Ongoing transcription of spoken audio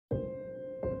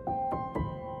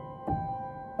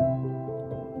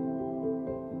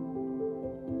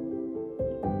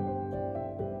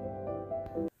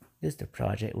This is the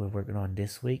project we're working on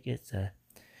this week. It's a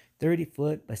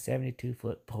 30-foot by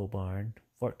 72-foot pole barn,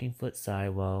 14-foot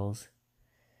sidewalls,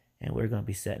 and we're going to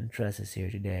be setting trusses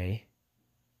here today.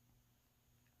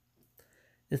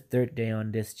 The third day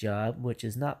on this job, which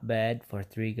is not bad for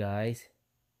 3 guys.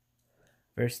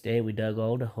 First day we dug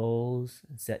all the holes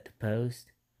and set the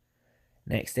post.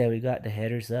 Next day we got the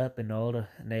headers up and all the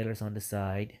nailers on the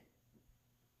side.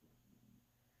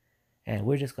 And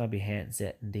we're just going to be hand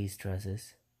setting these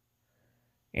trusses.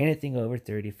 Anything over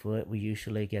 30 foot, we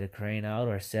usually get a crane out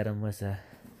or set them with a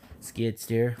skid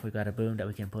steer. We got a boom that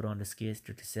we can put on the skid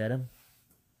steer to set them.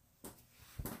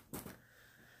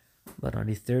 But on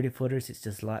these 30 footers, it's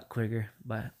just a lot quicker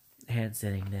by hand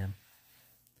setting them.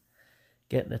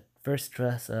 Getting the first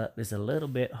truss up is a little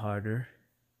bit harder.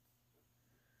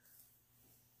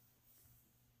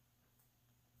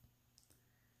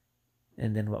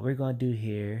 And then what we're going to do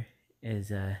here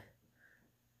is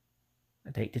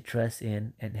take the truss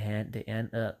in and hand the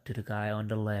end up to the guy on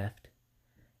the left.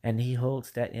 And he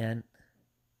holds that end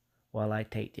while I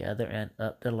take the other end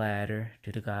up the ladder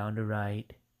to the guy on the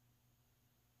right.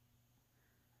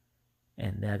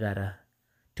 And I got a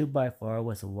 2x4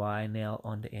 with a Y nail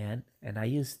on the end, and I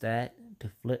use that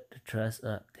to flip the truss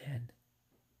up then.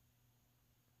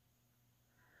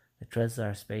 The trusses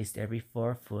are spaced every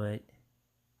 4 foot,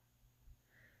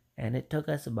 and it took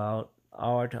us about an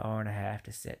hour to hour and a half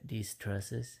to set these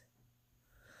trusses,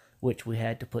 which we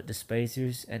had to put the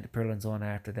spacers and the purlins on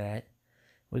after that.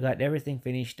 We got everything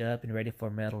finished up and ready for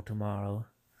metal tomorrow,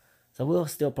 so we'll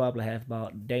still probably have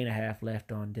about a day and a half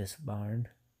left on this barn.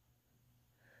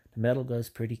 The metal goes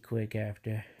pretty quick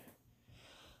after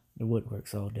the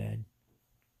woodwork's all done.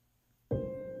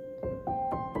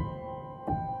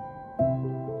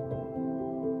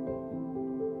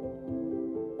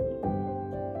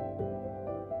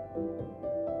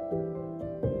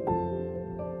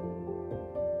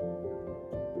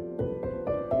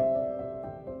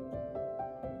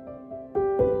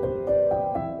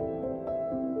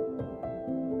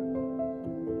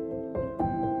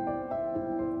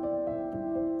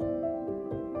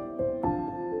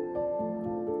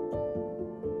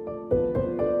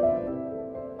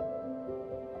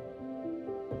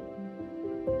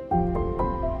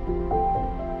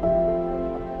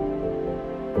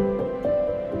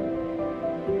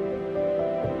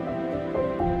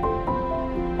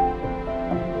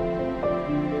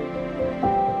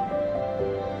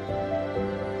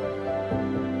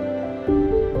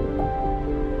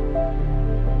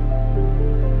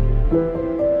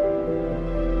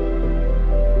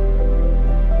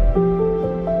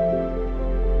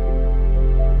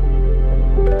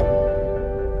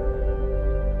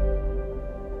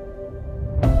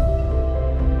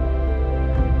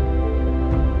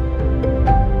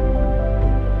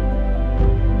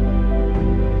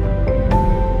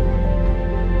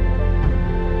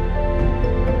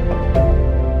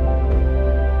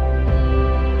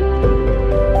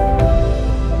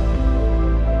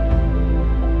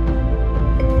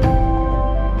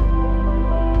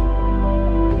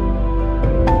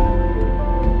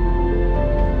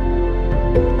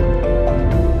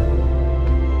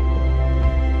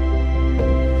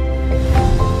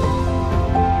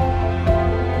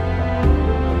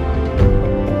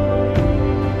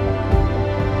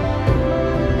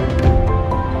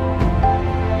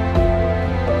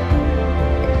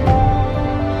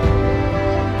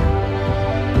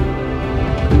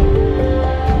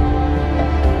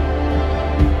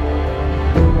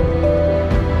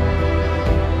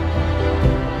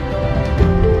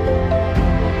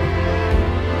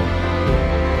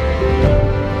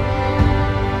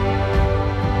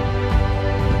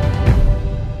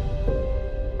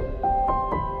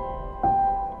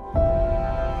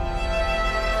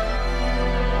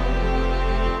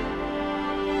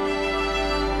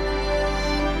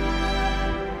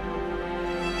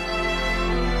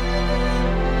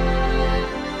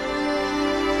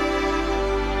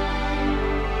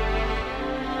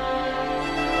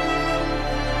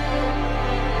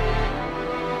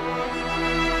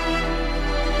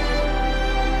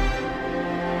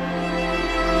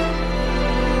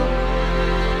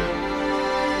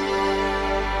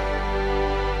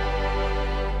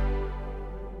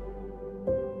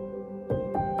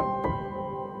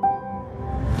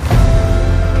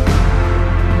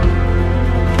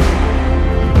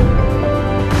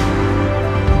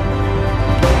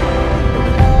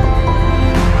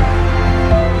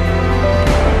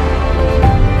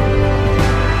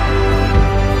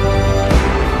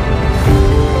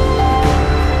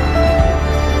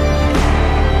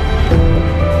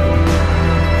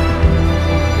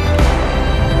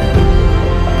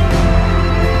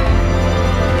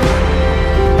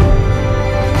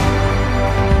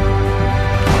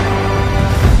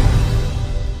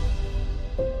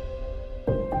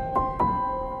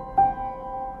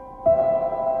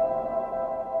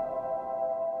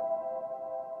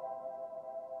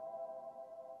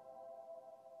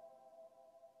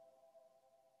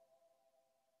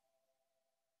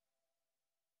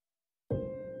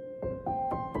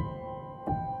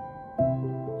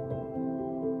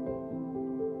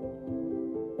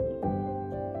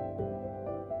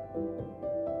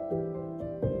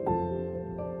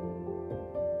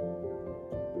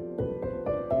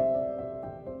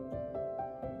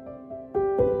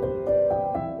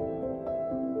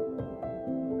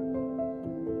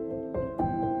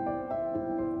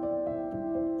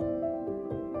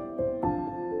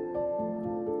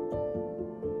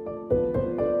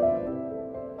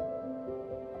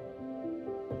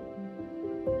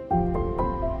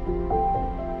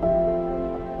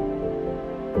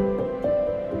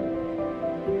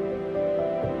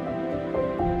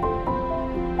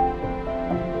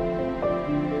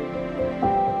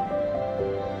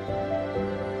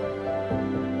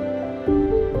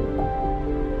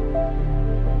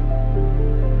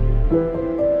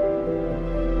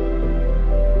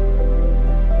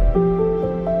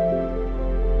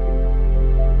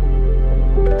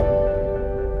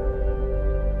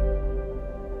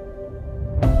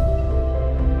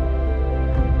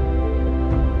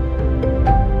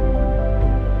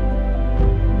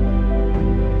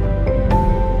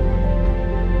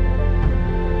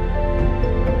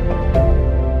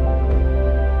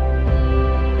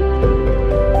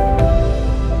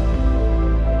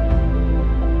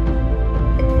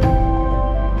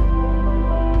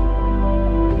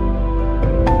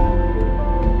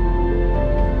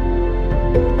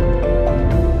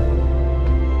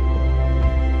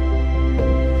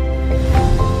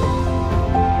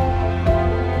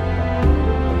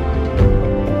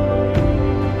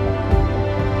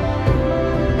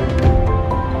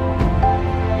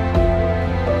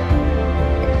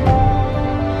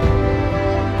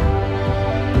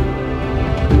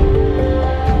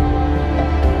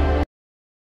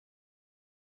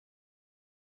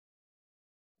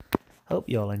 Hope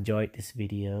y'all enjoyed this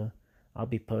video. I'll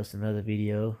be posting another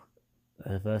video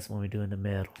of us when we're doing the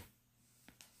metal.